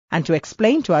And to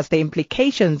explain to us the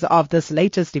implications of this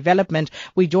latest development,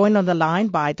 we join on the line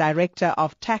by Director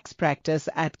of Tax Practice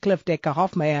at Cliff Decker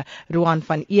Hofmeyer, Ruan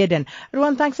van Eden.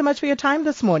 Ruan, thanks so much for your time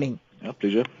this morning. Yeah,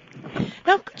 pleasure.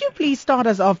 Now, could you please start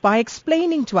us off by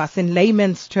explaining to us in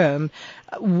layman's terms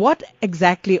what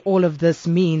exactly all of this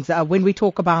means when we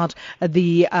talk about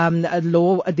the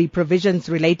law, the provisions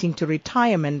relating to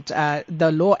retirement,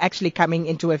 the law actually coming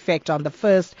into effect on the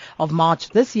 1st of March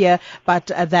this year, but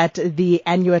that the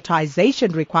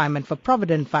annuitization requirement for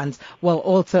provident funds will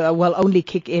only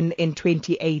kick in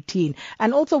 2018.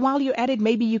 And also, while you're at it,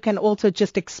 maybe you can also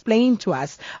just explain to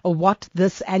us what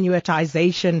this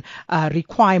annuitization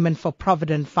requirement for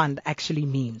provident fund actually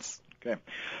means. Okay.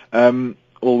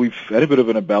 Well, we've had a bit of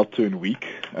an about turn week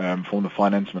from the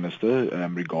Finance Minister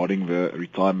regarding the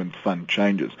retirement fund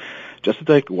changes. Just to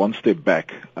take one step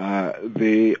back,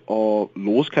 there are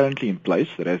laws currently in place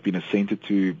that have been assented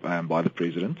to by the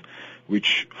President,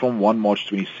 which from 1 March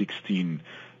 2016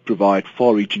 provide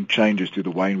far-reaching changes to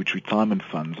the way in which retirement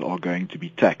funds are going to be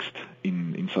taxed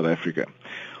in South Africa.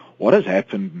 What has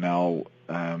happened now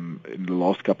in the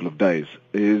last couple of days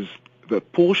is the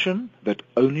portion that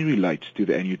only relates to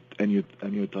the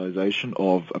annuitization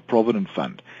of a provident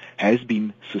fund has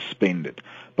been suspended.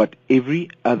 But every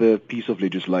other piece of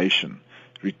legislation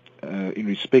in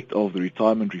respect of the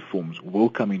retirement reforms will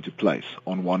come into place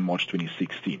on 1 March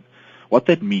 2016. What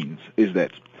that means is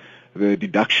that the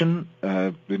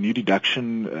new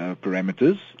deduction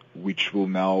parameters, which will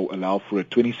now allow for a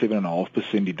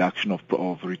 27.5% deduction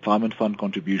of retirement fund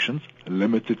contributions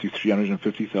limited to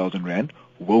 350,000 Rand,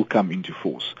 will come into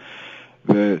force.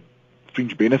 The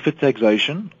fringe benefit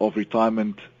taxation of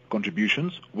retirement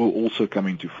contributions will also come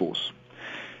into force.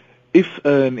 If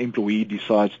an employee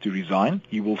decides to resign,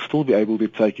 he will still be able to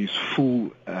take his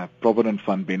full provident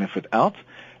fund benefit out,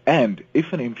 and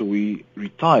if an employee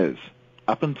retires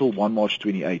up until 1 March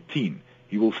 2018,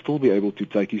 he will still be able to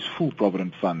take his full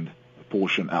provident fund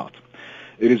portion out.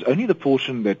 It is only the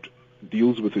portion that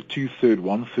deals with the 2/3,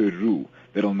 1/3 rule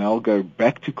that will now go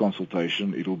back to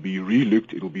consultation. It will be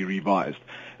re-looked, it will be revised,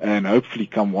 and hopefully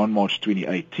come 1 March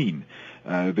 2018,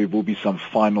 there will be some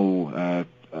final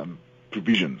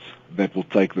provisions that will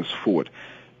take this forward.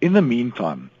 In the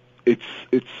meantime, it's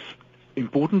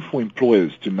important for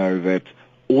employers to know that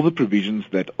all the provisions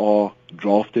that are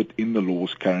drafted in the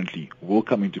laws currently will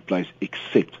come into place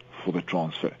except for the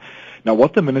transfer. Now,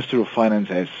 what the Minister of Finance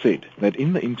has said, that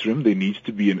in the interim there needs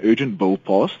to be an urgent bill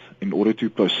passed in order to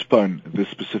postpone this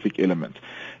specific element.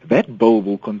 That bill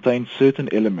will contain certain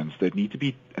elements that need to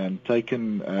be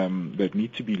that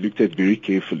need to be looked at very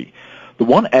carefully. The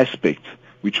one aspect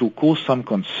which will cause some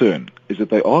concern is that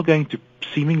they are going to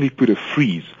seemingly put a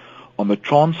freeze on the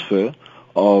transfer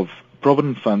of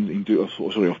provident funds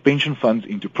of pension funds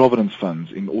into provident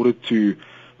funds in order to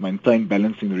maintain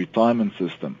balance in the retirement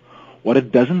system. What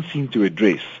it doesn't seem to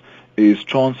address is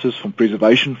transfers from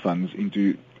preservation funds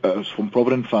into from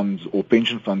provident funds or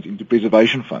pension funds into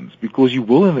preservation funds, because you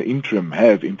will in the interim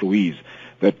have employees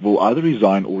that will either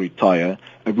resign or retire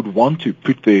and would want to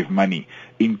put their money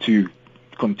into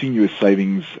continuous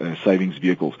savings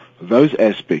vehicles. Those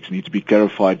aspects need to be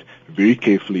clarified very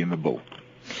carefully in the bill.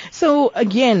 So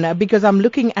again, because I'm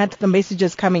looking at the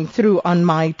messages coming through on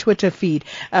my Twitter feed,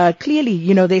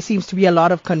 clearly, there seems to be a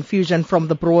lot of confusion from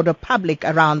the broader public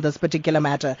around this particular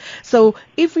matter. So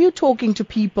if you're talking to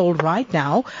people right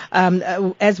now,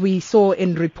 as we saw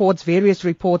in various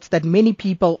reports, that many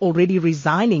people already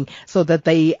resigning so that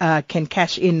they can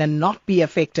cash in and not be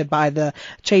affected by the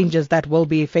changes that will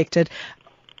be affected.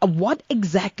 What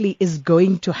exactly is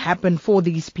going to happen for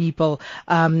these people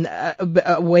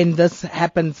when this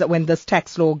happens, when this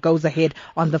tax law goes ahead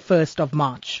on the 1st of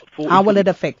March? How will it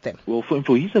affect them? Well, for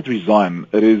employees that resign,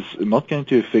 it is not going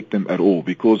to affect them at all,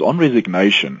 because on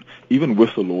resignation, even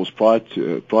with the laws prior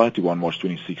to 1 March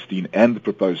 2016 and the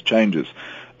proposed changes,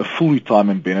 a full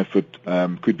retirement benefit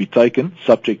could be taken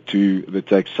subject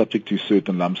to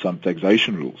certain lump sum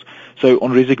taxation rules. So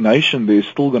on resignation, there's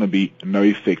still going to be no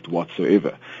effect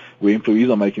whatsoever. Where employees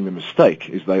are making the mistake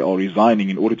is they are resigning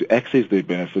in order to access their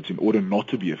benefits in order not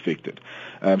to be affected.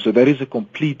 So that is a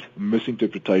complete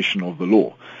misinterpretation of the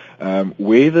law.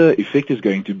 Where the effect is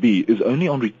going to be is only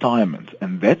on retirement,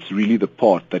 and that's really the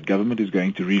part that government is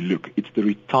going to relook. It's the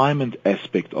retirement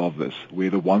aspect of this, where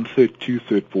the 1/3,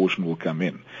 2/3 portion will come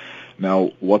in.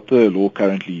 Now, what the law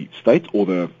currently states, or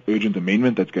the urgent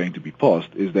amendment that's going to be passed,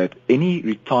 is that any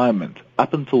retirement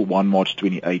up until 1 March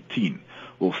 2018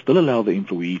 will still allow the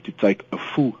employee to take a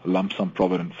full lump sum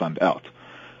provident fund out.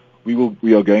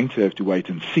 We are going to have to wait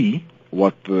and see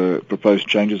what the proposed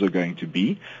changes are going to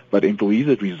be, but employees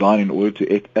that resign in order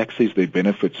to access their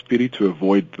benefits purely to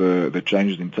avoid the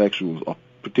changes in tax rules are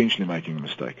potentially making a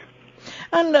mistake.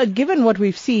 And given what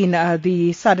we've seen,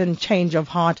 the sudden change of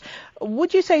heart,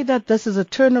 would you say that this is a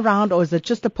turnaround, or is it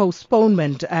just a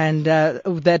postponement, and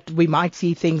that we might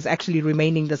see things actually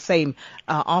remaining the same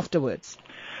afterwards?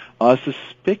 I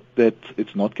suspect that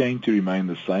it's not going to remain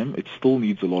the same. It still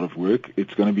needs a lot of work.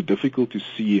 It's going to be difficult to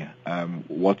see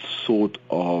what sort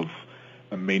of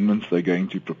amendments they're going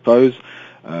to propose.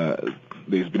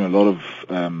 There's been a lot of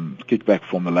kickback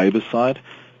from the Labour side.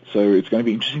 So it's going to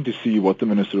be interesting to see what the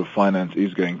Minister of Finance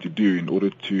is going to do in order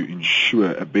to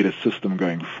ensure a better system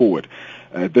going forward.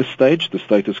 At this stage, the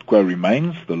status quo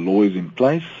remains, the law is in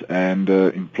place, and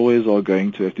employers are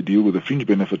going to have to deal with the fringe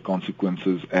benefit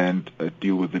consequences and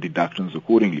deal with the deductions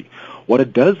accordingly. What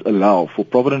it does allow for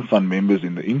Provident Fund members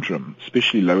in the interim,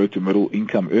 especially lower to middle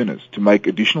income earners, to make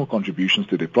additional contributions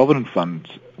to their Provident Funds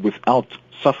without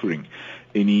suffering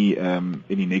any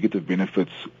negative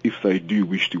benefits if they do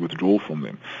wish to withdraw from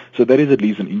them. So that is at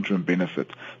least an interim benefit.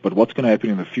 But what's going to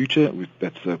happen in the future,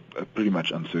 that's pretty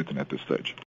much uncertain at this stage.